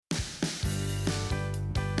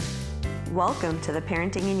Welcome to the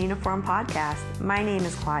Parenting in Uniform podcast. My name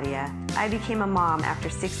is Claudia. I became a mom after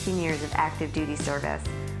 16 years of active duty service.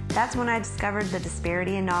 That's when I discovered the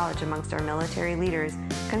disparity in knowledge amongst our military leaders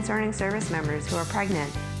concerning service members who are pregnant,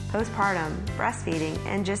 postpartum, breastfeeding,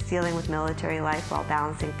 and just dealing with military life while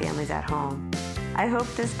balancing families at home. I hope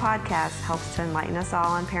this podcast helps to enlighten us all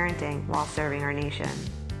on parenting while serving our nation.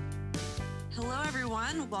 Hello,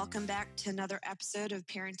 everyone. Welcome back to another episode of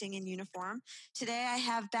Parenting in Uniform. Today, I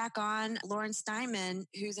have back on Lauren Steinman,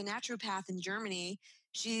 who's a naturopath in Germany.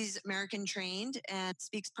 She's American trained and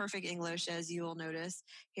speaks perfect English, as you will notice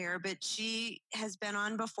here, but she has been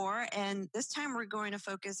on before. And this time we're going to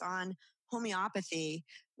focus on homeopathy,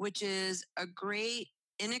 which is a great,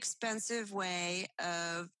 inexpensive way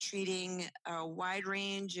of treating a wide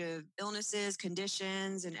range of illnesses,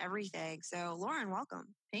 conditions, and everything. So Lauren, welcome.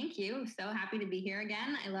 Thank you. So happy to be here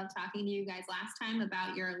again. I love talking to you guys last time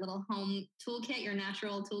about your little home toolkit, your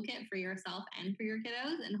natural toolkit for yourself and for your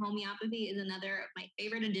kiddos. And homeopathy is another of my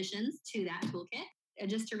favorite additions to that toolkit.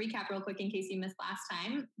 Just to recap real quick, in case you missed last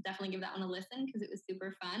time, definitely give that one a listen because it was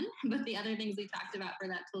super fun. But the other things we talked about for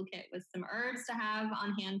that toolkit was some herbs to have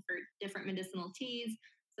on hand for different medicinal teas,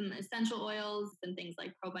 some essential oils, and things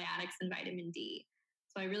like probiotics and vitamin D.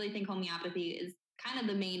 So I really think homeopathy is kind of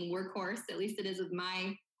the main workhorse, at least it is with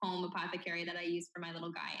my home apothecary that I use for my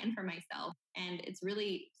little guy and for myself. And it's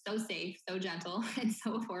really so safe, so gentle, and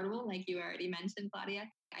so affordable, like you already mentioned, Claudia.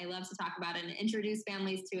 I love to talk about it and introduce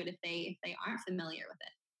families to it if they aren't familiar with it.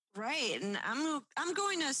 Right. And I'm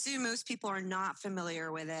going to assume most people are not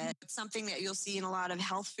familiar with it. It's something that you'll see in a lot of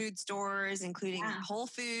health food stores, including Whole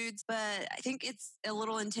Foods. But I think it's a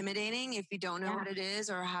little intimidating if you don't know what it is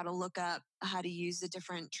or how to look up how to use the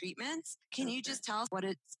different treatments. Can you just tell us what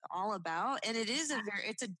it's all about? And it's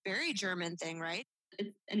a very German thing, right?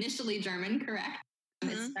 It's initially German, correct?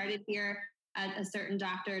 It started here at a certain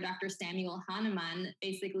doctor, Dr. Samuel Hahnemann,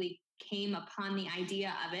 basically came upon the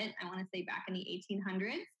idea of it, I want to say back in the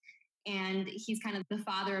 1800s. And he's kind of the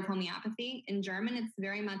father of homeopathy. In German, it's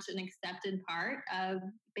very much an accepted part of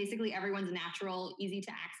basically everyone's natural, easy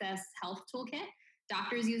to access health toolkit.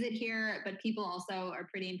 Doctors use it here, but people also are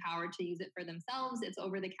pretty empowered to use it for themselves. It's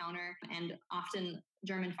over the counter, and often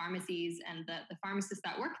German pharmacies and the pharmacists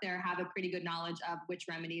that work there have a pretty good knowledge of which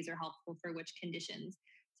remedies are helpful for which conditions.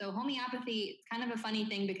 So homeopathy is kind of a funny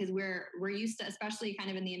thing because we're used to, especially kind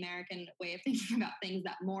of in the American way of thinking about things,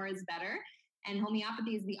 that more is better. And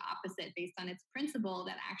homeopathy is the opposite based on its principle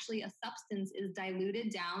that actually a substance is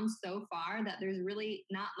diluted down so far that there's really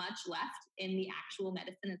not much left in the actual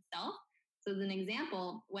medicine itself. So as an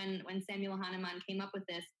example, when Samuel Hahnemann came up with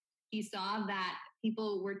this, he saw that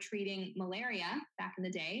people were treating malaria back in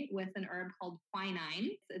the day with an herb called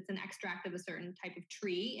quinine. It's an extract of a certain type of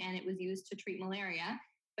tree, and it was used to treat malaria.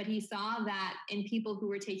 But he saw that in people who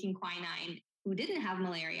were taking quinine who didn't have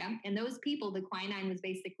malaria, and those people, the quinine was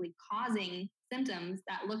basically causing symptoms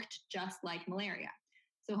that looked just like malaria.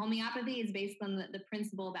 So homeopathy is based on the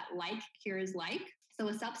principle that like cures like. So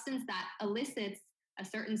a substance that elicits a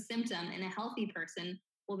certain symptom in a healthy person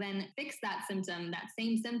will then fix that symptom, that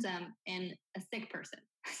same symptom, in a sick person.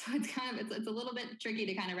 So it's a little bit tricky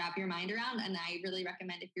to kind of wrap your mind around. And I really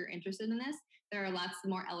recommend, if you're interested in this, there are lots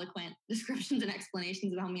more eloquent descriptions and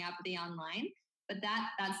explanations of homeopathy online. But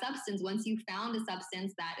that substance, once you've found a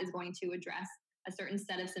substance that is going to address a certain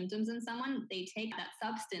set of symptoms in someone, they take that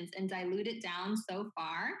substance and dilute it down so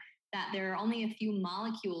far that there are only a few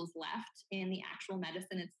molecules left in the actual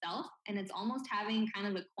medicine itself. And it's almost having kind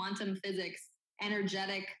of a quantum physics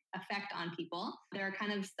energetic effect on people. There are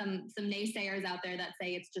kind of some naysayers out there that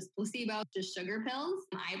say it's just placebo, just sugar pills.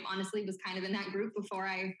 I honestly was kind of in that group before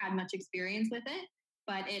I had much experience with it,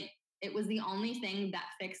 but it was the only thing that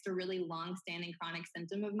fixed a really long-standing chronic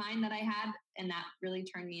symptom of mine that I had, and that really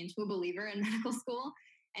turned me into a believer in medical school.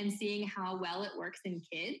 And seeing how well it works in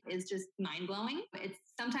kids is just mind-blowing. It's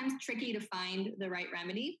sometimes tricky to find the right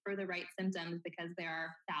remedy for the right symptoms because there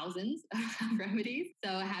are thousands of remedies.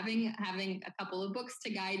 So having a couple of books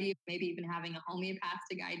to guide you, maybe even having a homeopath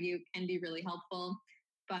to guide you, can be really helpful.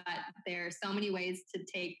 But there are so many ways to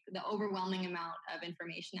take the overwhelming amount of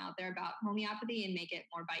information out there about homeopathy and make it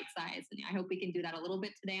more bite-sized. And I hope we can do that a little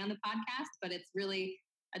bit today on the podcast, but it's really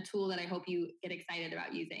a tool that I hope you get excited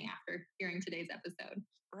about using after hearing today's episode.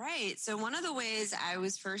 Right. So one of the ways I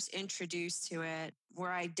was first introduced to it,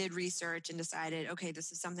 where I did research and decided, okay,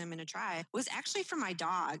 this is something I'm going to try, was actually for my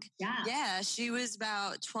dog. Yeah. She was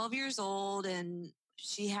about 12 years old and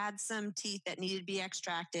she had some teeth that needed to be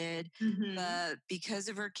extracted, but because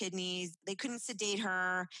of her kidneys, they couldn't sedate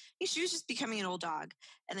her. She was just becoming an old dog.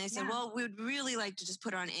 And they said, well, we would really like to just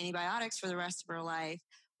put her on antibiotics for the rest of her life.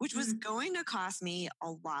 which was going to cost me a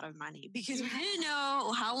lot of money because we didn't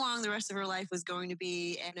know how long the rest of her life was going to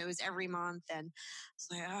be. And it was every month. And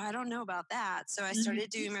I was like, oh, I don't know about that. So I started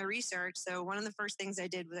doing my research. So one of the first things I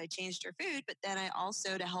did was I changed her food, but then I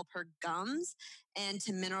also, to help her gums and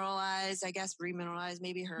to mineralize, I guess, remineralize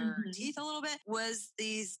maybe her teeth a little bit, was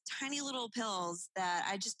these tiny little pills that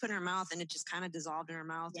I just put in her mouth and it just kind of dissolved in her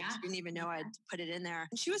mouth. And she didn't even know I'd put it in there.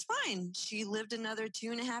 And she was fine. She lived another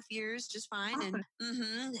 2.5 years just fine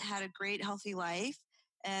and had a great, healthy life.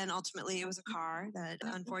 And ultimately it was a car that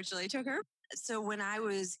unfortunately took her. So when I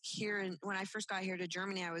was here and when I first got here to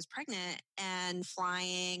Germany, I was pregnant and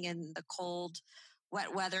flying in the cold,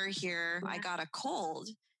 wet weather here. I got a cold.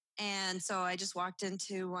 And so I just walked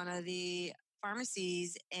into one of the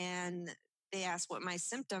pharmacies and they asked what my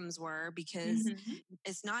symptoms were because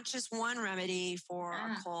it's not just one remedy for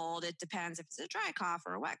a cold. It depends if it's a dry cough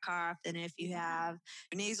or a wet cough. And if you have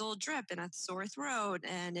a nasal drip and a sore throat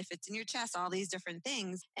and if it's in your chest, all these different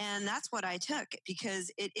things. And that's what I took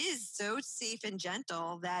because it is so safe and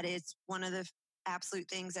gentle that it's one of the absolute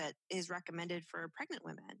things that is recommended for pregnant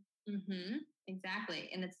women. Exactly.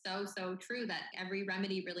 And it's so true that every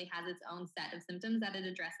remedy really has its own set of symptoms that it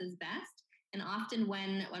addresses best. And often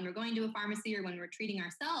when we're going to a pharmacy or when we're treating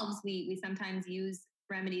ourselves, we sometimes use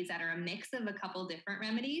remedies that are a mix of a couple different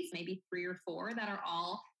remedies, maybe 3 or 4 that are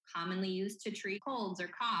all commonly used to treat colds or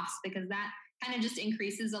coughs, because that kind of just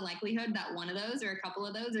increases the likelihood that one of those or a couple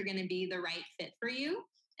of those are going to be the right fit for you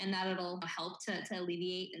and that it'll help to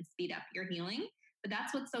alleviate and speed up your healing. But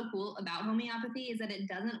that's what's so cool about homeopathy is that it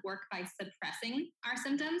doesn't work by suppressing our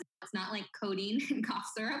symptoms. It's not like codeine and cough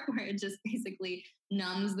syrup where it just basically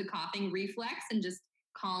numbs the coughing reflex and just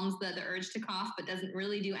calms the urge to cough, but doesn't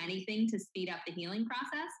really do anything to speed up the healing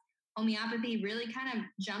process. Homeopathy really kind of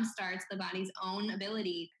jumpstarts the body's own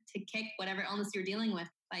ability to kick whatever illness you're dealing with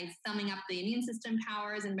by summing up the immune system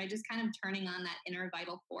powers and by just kind of turning on that inner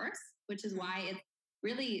vital force, which is why it's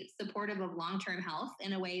really supportive of long-term health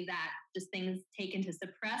in a way that just things taken to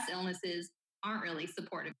suppress illnesses aren't really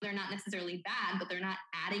supportive. They're not necessarily bad, but they're not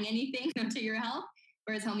adding anything to your health.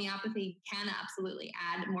 Whereas homeopathy can absolutely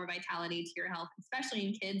add more vitality to your health, especially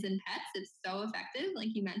in kids and pets. It's so effective, like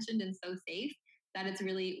you mentioned, and so safe that it's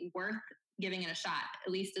really worth giving it a shot,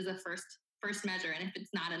 at least as a first measure. And if it's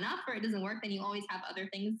not enough or it doesn't work, then you always have other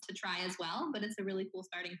things to try as well. But it's a really cool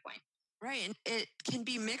starting point. Right. And it can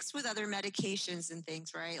be mixed with other medications and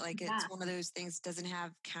things, right? Like it's one of those things doesn't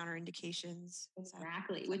have counterindications.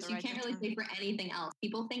 Exactly. Which you can't really say for anything else.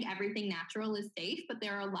 People think everything natural is safe, but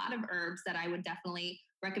there are a lot of herbs that I would definitely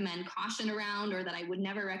recommend caution around or that I would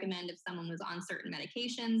never recommend if someone was on certain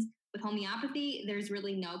medications. With homeopathy, there's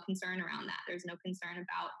really no concern around that. There's no concern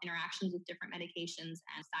about interactions with different medications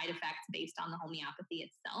and side effects based on the homeopathy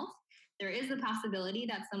itself. There is the possibility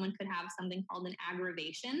that someone could have something called an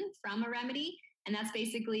aggravation from a remedy. And that's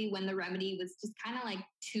basically when the remedy was just kind of like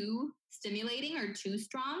too stimulating or too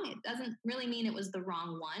strong. It doesn't really mean it was the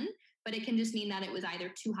wrong one, but it can just mean that it was either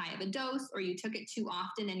too high of a dose or you took it too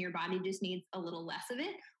often and your body just needs a little less of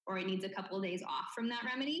it, or it needs a couple of days off from that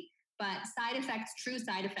remedy. But side effects, true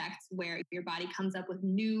side effects, where your body comes up with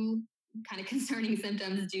new kind of concerning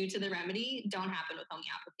symptoms due to the remedy don't happen with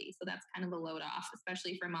homeopathy. So that's kind of a load off,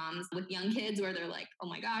 especially for moms with young kids where they're like, oh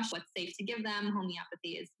my gosh, what's safe to give them?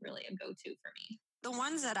 Homeopathy is really a go-to for me. The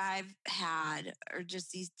ones that I've had are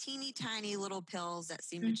just these teeny tiny little pills that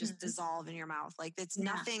seem to just dissolve in your mouth. Like it's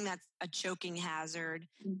nothing that's a choking hazard.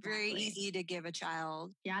 Very easy to give a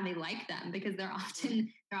child. Yeah, they like them because they're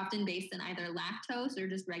often based in either lactose or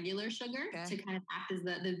just regular sugar to kind of act as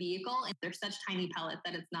the vehicle. And they're such tiny pellets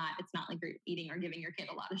that it's not like you're eating or giving your kid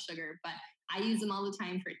a lot of sugar. But I use them all the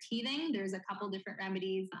time for teething. There's a couple different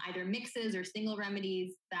remedies, either mixes or single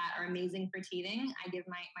remedies that are amazing for teething. I give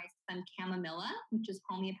my son chamomilla, which is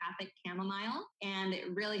homeopathic chamomile, and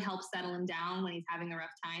it really helps settle him down when he's having a rough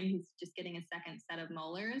time. He's just getting a second set of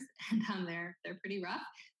molars, and they're pretty rough.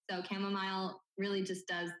 So chamomile really just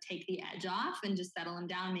does take the edge off and just settle him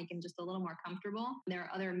down, make him just a little more comfortable. There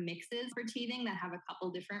are other mixes for teething that have a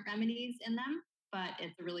couple different remedies in them, but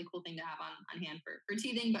it's a really cool thing to have on hand for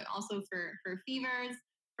teething, but also for fevers,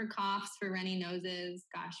 for coughs, for runny noses,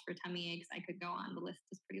 gosh, for tummy aches. I could go on. The list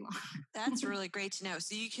is pretty long. That's really great to know.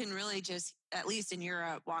 So you can really just, at least in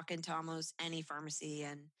Europe, walk into almost any pharmacy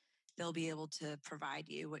and they'll be able to provide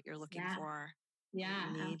you what you're looking for. Yeah,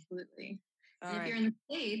 absolutely. And if you're in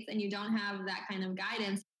the States and you don't have that kind of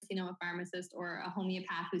guidance, a pharmacist or a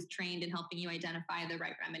homeopath who's trained in helping you identify the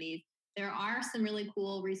right remedies, there are some really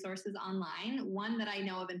cool resources online. One that I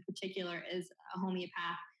know of in particular is a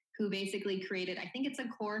homeopath who basically created, I think it's a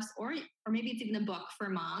course or maybe it's even a book for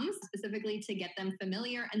moms, specifically to get them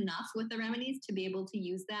familiar enough with the remedies to be able to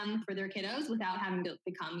use them for their kiddos without having to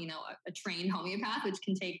become, a trained homeopath, which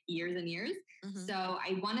can take years and years. Mm-hmm. So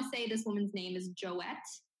I want to say this woman's name is Joette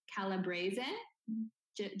Calabrese.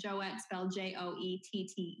 Joette spelled Joette.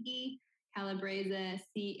 Calabrese,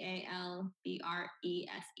 Calbrese,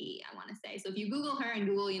 I want to say. So if you Google her and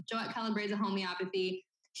Google Joette Calabrese homeopathy,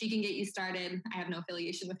 she can get you started. I have no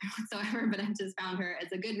affiliation with her whatsoever, but I've just found her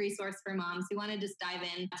as a good resource for moms who want to just dive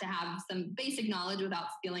in to have some basic knowledge without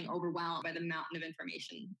feeling overwhelmed by the mountain of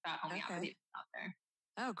information about homeopathy out there.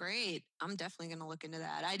 Oh, great. I'm definitely going to look into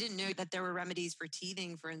that. I didn't know that there were remedies for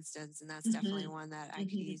teething, for instance, and that's definitely one that I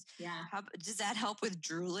could use. Yeah. Does that help with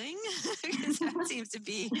drooling? Because that seems to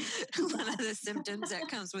be one of the symptoms that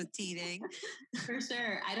comes with teething. For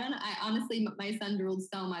sure. I honestly, my son drooled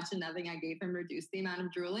so much and nothing I gave him reduced the amount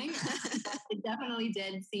of drooling. It definitely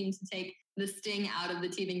did seem to take the sting out of the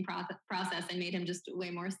teething process and made him just way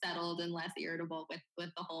more settled and less irritable with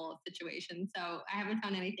the whole situation. So I haven't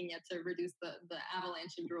found anything yet to reduce the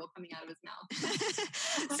avalanche of drool coming out of his mouth.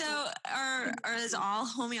 So is all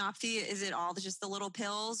homeopathy, is it all just the little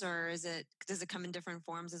pills, or does it come in different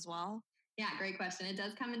forms as well? Yeah, great question. It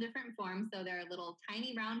does come in different forms. So there are little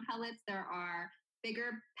tiny round pellets. There are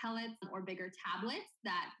bigger pellets or bigger tablets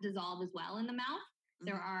that dissolve as well in the mouth. Mm-hmm.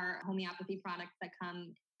 There are homeopathy products that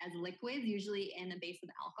come as liquids, usually in a base of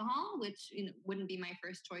alcohol, which wouldn't be my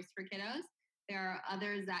first choice for kiddos. There are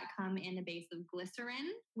others that come in a base of glycerin,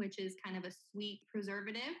 which is kind of a sweet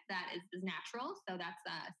preservative that is natural. So that's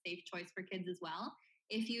a safe choice for kids as well.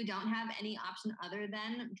 If you don't have any option other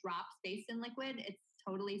than drops based in liquid, it's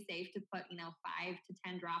totally safe to put, 5 to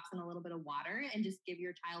 10 drops in a little bit of water and just give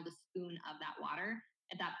your child a spoon of that water.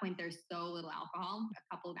 At that point, there's so little alcohol.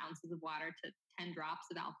 A couple of ounces of water to 10 drops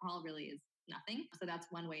of alcohol really is nothing. So that's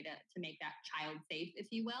one way to make that child safe, if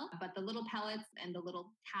you will. But the little pellets and the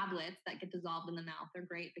little tablets that get dissolved in the mouth are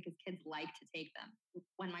great because kids like to take them.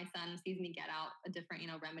 When my son sees me get out a different,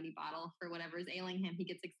 remedy bottle for whatever is ailing him, he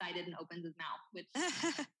gets excited and opens his mouth, which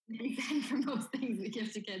is exciting for most things we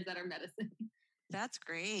give to kids that are medicine. That's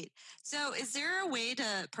great. So is there a way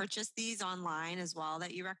to purchase these online as well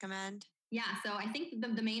that you recommend? Yeah, so I think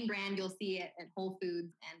the main brand you'll see at Whole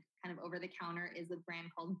Foods and kind of over the counter is a brand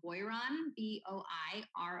called Boiron,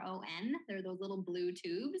 Boiron. They're those little blue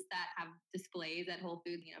tubes that have displays at Whole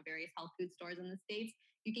Foods, various health food stores in the States.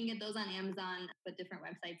 You can get those on Amazon, but different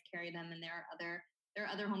websites carry them, and there are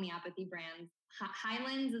other homeopathy brands.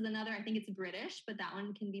 Highlands is another, I think it's British, but that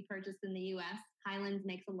one can be purchased in the US. Highlands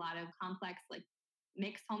makes a lot of complex, like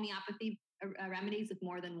mixed homeopathy remedies with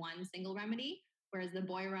more than one single remedy. Whereas the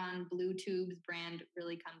Boiron Blue Tubes brand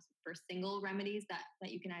really comes for single remedies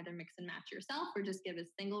that you can either mix and match yourself or just give as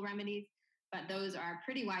single remedies. But those are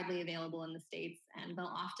pretty widely available in the States. And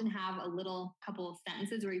they'll often have a little couple of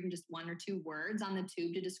sentences or even just 1 or 2 words on the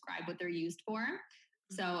tube to describe what they're used for.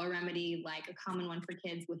 So a remedy, like a common one for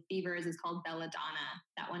kids with fevers, is called belladonna.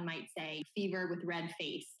 That one might say fever with red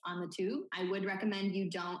face on the tube. I would recommend you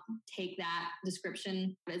don't take that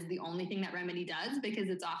description as the only thing that remedy does, because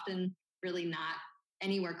it's often really not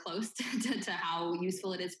anywhere close to how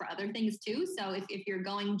useful it is for other things too. So if you're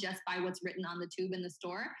going just by what's written on the tube in the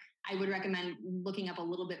store, I would recommend looking up a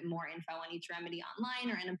little bit more info on each remedy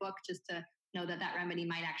online or in a book, just to know that remedy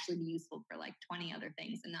might actually be useful for like 20 other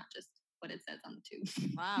things and not just what it says on the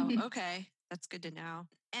tube. Wow. Okay. That's good to know.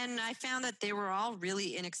 And I found that they were all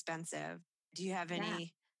really inexpensive. Do you have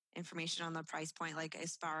any information on the price point, like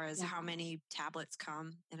as far as how many tablets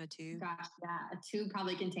come in a tube? Gosh, yeah. A tube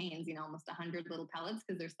probably contains, almost 100 little pellets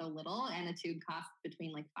because they're so little. And a tube costs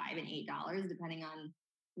between like $5 and $8, depending on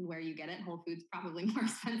where you get it. Whole Foods probably more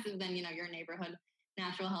expensive than, your neighborhood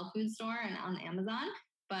natural health food store and on Amazon.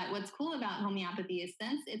 But what's cool about homeopathy is,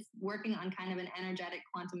 since it's working on kind of an energetic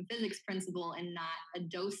quantum physics principle and not a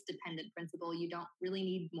dose-dependent principle, you don't really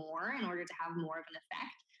need more in order to have more of an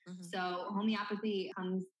effect. Mm-hmm. So homeopathy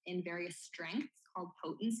comes in various strengths called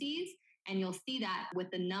potencies, and you'll see that with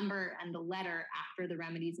the number and the letter after the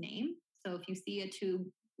remedy's name. So if you see a tube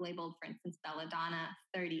labeled, for instance, belladonna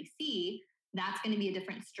 30C, that's going to be a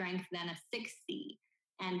different strength than a 6C.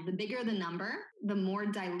 And the bigger the number, the more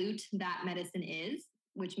dilute that medicine is,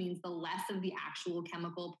 which means the less of the actual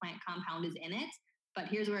chemical plant compound is in it. But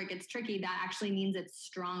here's where it gets tricky. That actually means it's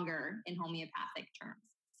stronger in homeopathic terms.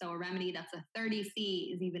 So a remedy that's a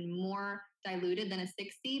 30C is even more diluted than a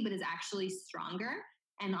 6C, but is actually stronger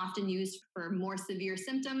and often used for more severe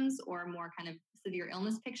symptoms or more kind of severe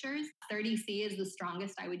illness pictures. 30C is the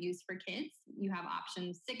strongest I would use for kids. You have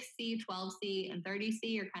options 6C, 12C, and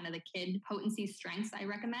 30C are kind of the kid potency strengths I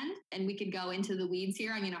recommend. And we could go into the weeds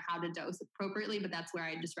here on, how to dose appropriately, but that's where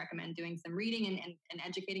I just recommend doing some reading and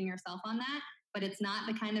educating yourself on that. But it's not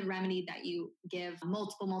the kind of remedy that you give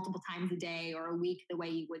multiple times a day or a week, the way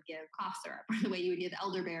you would give cough syrup or the way you would give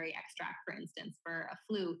elderberry extract, for instance, for a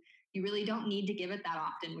flu. You really don't need to give it that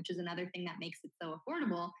often, which is another thing that makes it so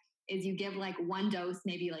affordable, is you give like one dose,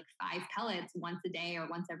 maybe like 5 pellets once a day or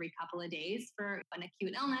once every couple of days for an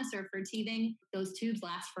acute illness or for teething. Those tubes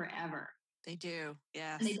last forever. They do.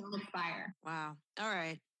 Yes. And they don't expire. Wow. All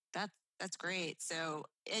right. That's great. So,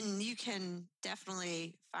 and you can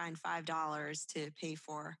definitely find $5 to pay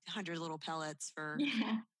for 100 little pellets for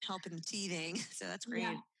helping teething. So that's great.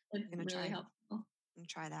 Yeah, it's really helpful. I'm going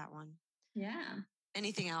to try that one. Yeah.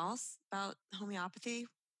 Anything else about homeopathy?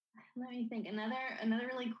 Let me think. Another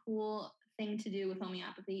really cool thing to do with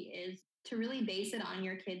homeopathy is to really base it on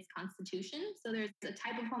your kid's constitution. So there's a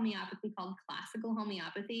type of homeopathy called classical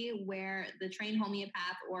homeopathy, where the trained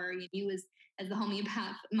homeopath or you as the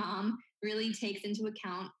homeopath mom really takes into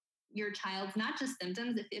account your child's not just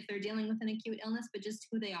symptoms if they're dealing with an acute illness, but just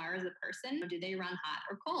who they are as a person. Do they run hot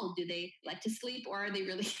or cold? Do they like to sleep, or are they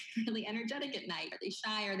really, really energetic at night? Are they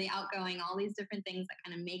shy? Are they outgoing? All these different things that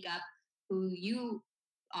kind of make up who you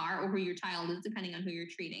are or who your child is, depending on who you're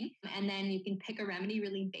treating. And then you can pick a remedy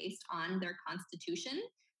really based on their constitution,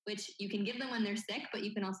 which you can give them when they're sick, but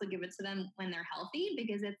you can also give it to them when they're healthy,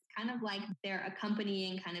 because it's kind of like their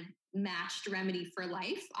accompanying kind of matched remedy for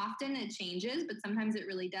life. Often it changes, but sometimes it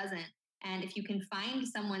really doesn't. And if you can find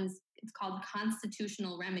it's called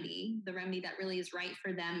constitutional remedy, the remedy that really is right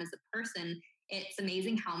for them as a person, it's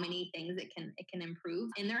amazing how many things it can improve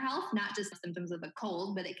in their health, not just symptoms of a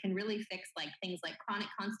cold, but it can really fix like things like chronic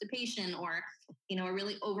constipation or, a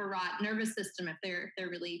really overwrought nervous system. If they're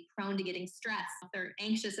really prone to getting stressed, if they're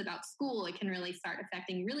anxious about school, it can really start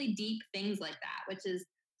affecting really deep things like that, which is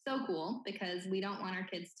so cool, because we don't want our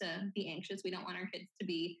kids to be anxious. We don't want our kids to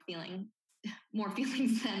be feeling more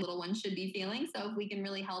feelings than little ones should be feeling. So if we can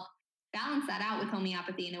really help balance that out with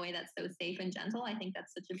homeopathy in a way that's so safe and gentle, I think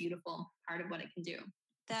that's such a beautiful part of what it can do.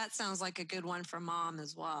 That sounds like a good one for mom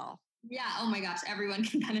as well. Yeah. Oh my gosh. Everyone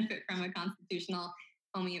can benefit from a constitutional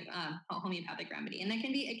homeopathic remedy. And it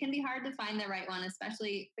can be hard to find the right one,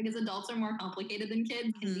 especially because adults are more complicated than kids.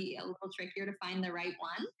 It can be a little trickier to find the right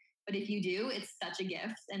one. But if you do, it's such a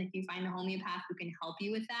gift. And if you find a homeopath who can help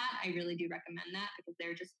you with that, I really do recommend that, because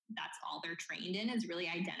that's all they're trained in, is really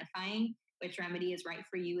identifying which remedy is right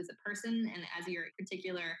for you as a person. And as your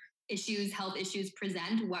particular health issues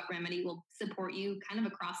present, what remedy will support you kind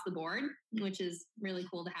of across the board, which is really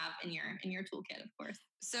cool to have in your toolkit, of course.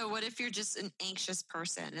 So what if you're just an anxious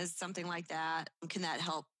person? Is something like that, can that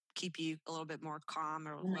help keep you a little bit more calm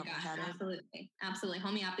or level-headed? Absolutely.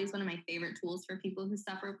 Homeopathy is one of my favorite tools for people who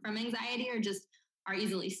suffer from anxiety or just are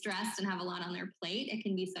easily stressed and have a lot on their plate. It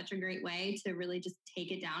can be such a great way to really just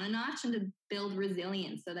take it down a notch and to build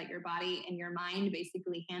resilience, so that your body and your mind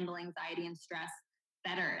basically handle anxiety and stress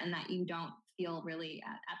better, and that you don't feel really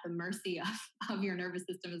at the mercy of your nervous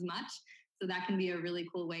system as much. So that can be a really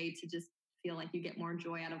cool way to just feel like you get more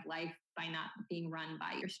joy out of life by not being run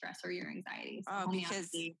by your stress or your anxiety. So because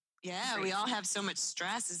we all have so much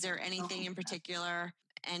stress. Is there anything in particular,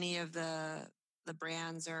 any of the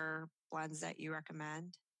brands or blends that you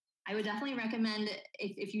recommend? I would definitely recommend,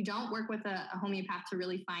 if you don't work with a homeopath, to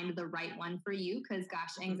really find the right one for you. Because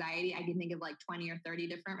gosh, anxiety, I can think of like 20 or 30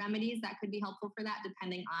 different remedies that could be helpful for that,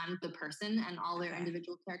 depending on the person and all their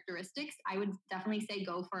individual characteristics. I would definitely say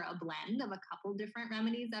go for a blend of a couple different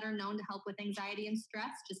remedies that are known to help with anxiety and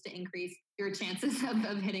stress, just to increase your chances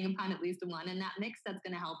of hitting upon at least one in that mix that's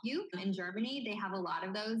going to help you. In Germany, they have a lot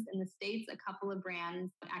of those. In the States, a couple of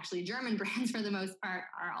brands, actually German brands for the most part,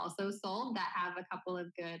 are also sold that have a couple of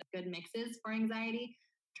good mixes for anxiety.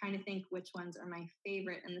 I'm trying to think which ones are my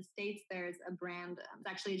favorite. In the States, there's a brand, it's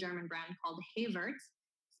actually a German brand called Hevert,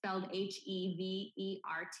 spelled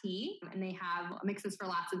Hevert, and they have mixes for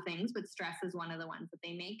lots of things, but stress is one of the ones that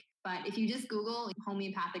they make. But if you just Google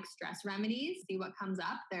homeopathic stress remedies, see what comes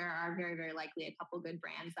up. There are very, very likely a couple good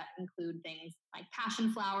brands that include things like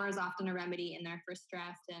passion flower is often a remedy in there for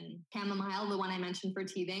stress, and chamomile, the one I mentioned for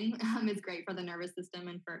teething, is great for the nervous system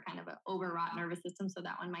and for kind of an overwrought nervous system. So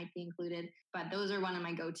that one might be included. But those are one of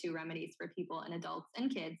my go-to remedies for people, and adults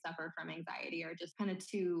and kids suffer from anxiety or just kind of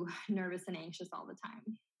too nervous and anxious all the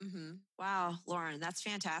time. Mm-hmm. Wow, Lauren, that's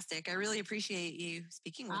fantastic. I really appreciate you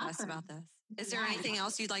speaking with us about this. Is there anything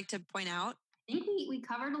else you'd like to point out? I think we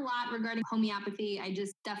covered a lot regarding homeopathy. I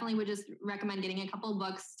just definitely would just recommend getting a couple of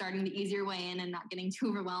books, starting to ease your way in and not getting too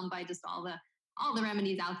overwhelmed by just all all the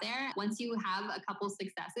remedies out there. Once you have a couple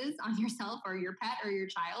successes on yourself or your pet or your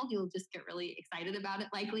child, you'll just get really excited about it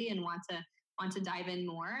likely and want to dive in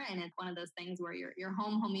more. And it's one of those things where your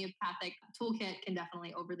home homeopathic toolkit can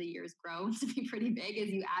definitely over the years grow to be pretty big as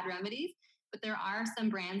you add remedies. But there are some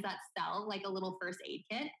brands that sell like a little first aid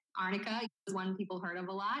kit. Arnica is one people heard of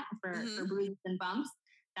a lot for bruises and bumps.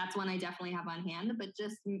 That's one I definitely have on hand, but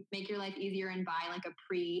just make your life easier and buy like a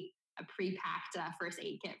pre-packed first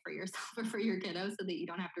aid kit for yourself or for your kiddo so that you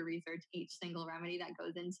don't have to research each single remedy that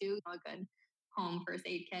goes into a good home first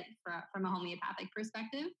aid kit from a homeopathic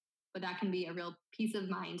perspective. But that can be a real peace of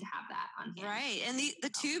mind to have that on hand. Right. And the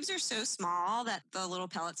tubes are so small that the little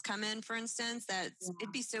pellets come in, for instance, that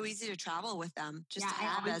it'd be so easy to travel with them. Just to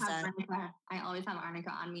have I always have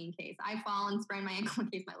Arnica on me in case I fall and sprain my ankle, in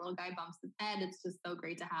case my little guy bumps his head. It's just so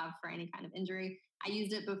great to have for any kind of injury. I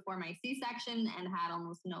used it before my C-section and had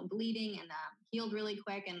almost no bleeding and healed really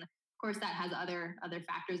quick. And of course, that has other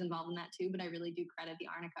factors involved in that too. But I really do credit the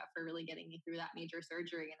Arnica for really getting me through that major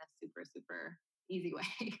surgery in a super, super easy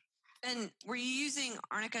way. And were you using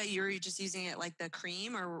Arnica? You were just using it like the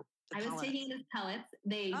cream or the I was pellets? taking it as pellets.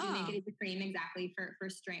 They do make it as a cream exactly for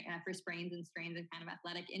sprains and strains and kind of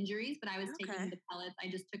athletic injuries. But I was taking the pellets. I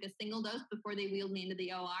just took a single dose before they wheeled me into the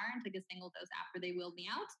OR and took a single dose after they wheeled me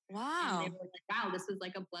out. Wow. And they were like, wow, this was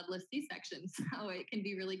like a bloodless C-section. So it can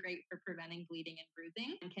be really great for preventing bleeding and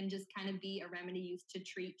bruising and can just kind of be a remedy used to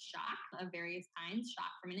treat shock of various kinds, shock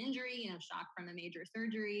from an injury, shock from a major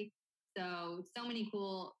surgery. So many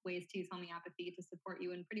cool ways to use homeopathy to support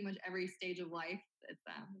you in pretty much every stage of life. It's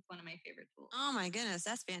one of my favorite tools. Oh my goodness,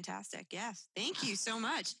 that's fantastic. Yes. Thank you so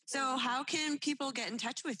much. So how can people get in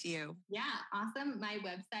touch with you? Yeah, awesome. My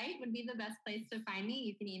website would be the best place to find me.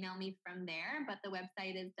 You can email me from there, but the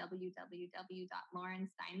website is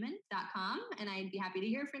www.laurensteinman.com. And I'd be happy to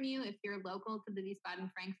hear from you. If you're local to the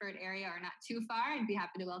Wiesbaden-Frankfurt area or not too far, I'd be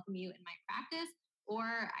happy to welcome you in my practice.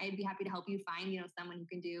 Or I'd be happy to help you find, someone who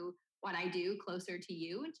can do what I do closer to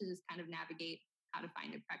you and to just kind of navigate how to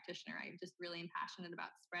find a practitioner. I'm just really am passionate about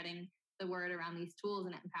spreading the word around these tools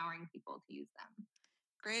and empowering people to use them.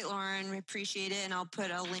 Great, Lauren. We appreciate it. And I'll put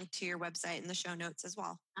a link to your website in the show notes as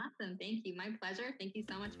well. Awesome. Thank you. My pleasure. Thank you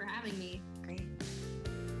so much for having me. Great.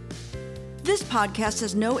 This podcast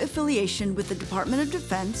has no affiliation with the Department of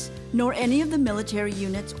Defense, nor any of the military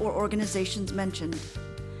units or organizations mentioned.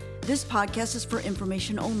 This podcast is for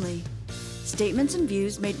information only. Statements and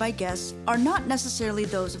views made by guests are not necessarily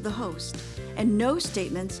those of the host, and no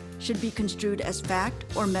statements should be construed as fact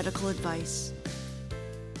or medical advice.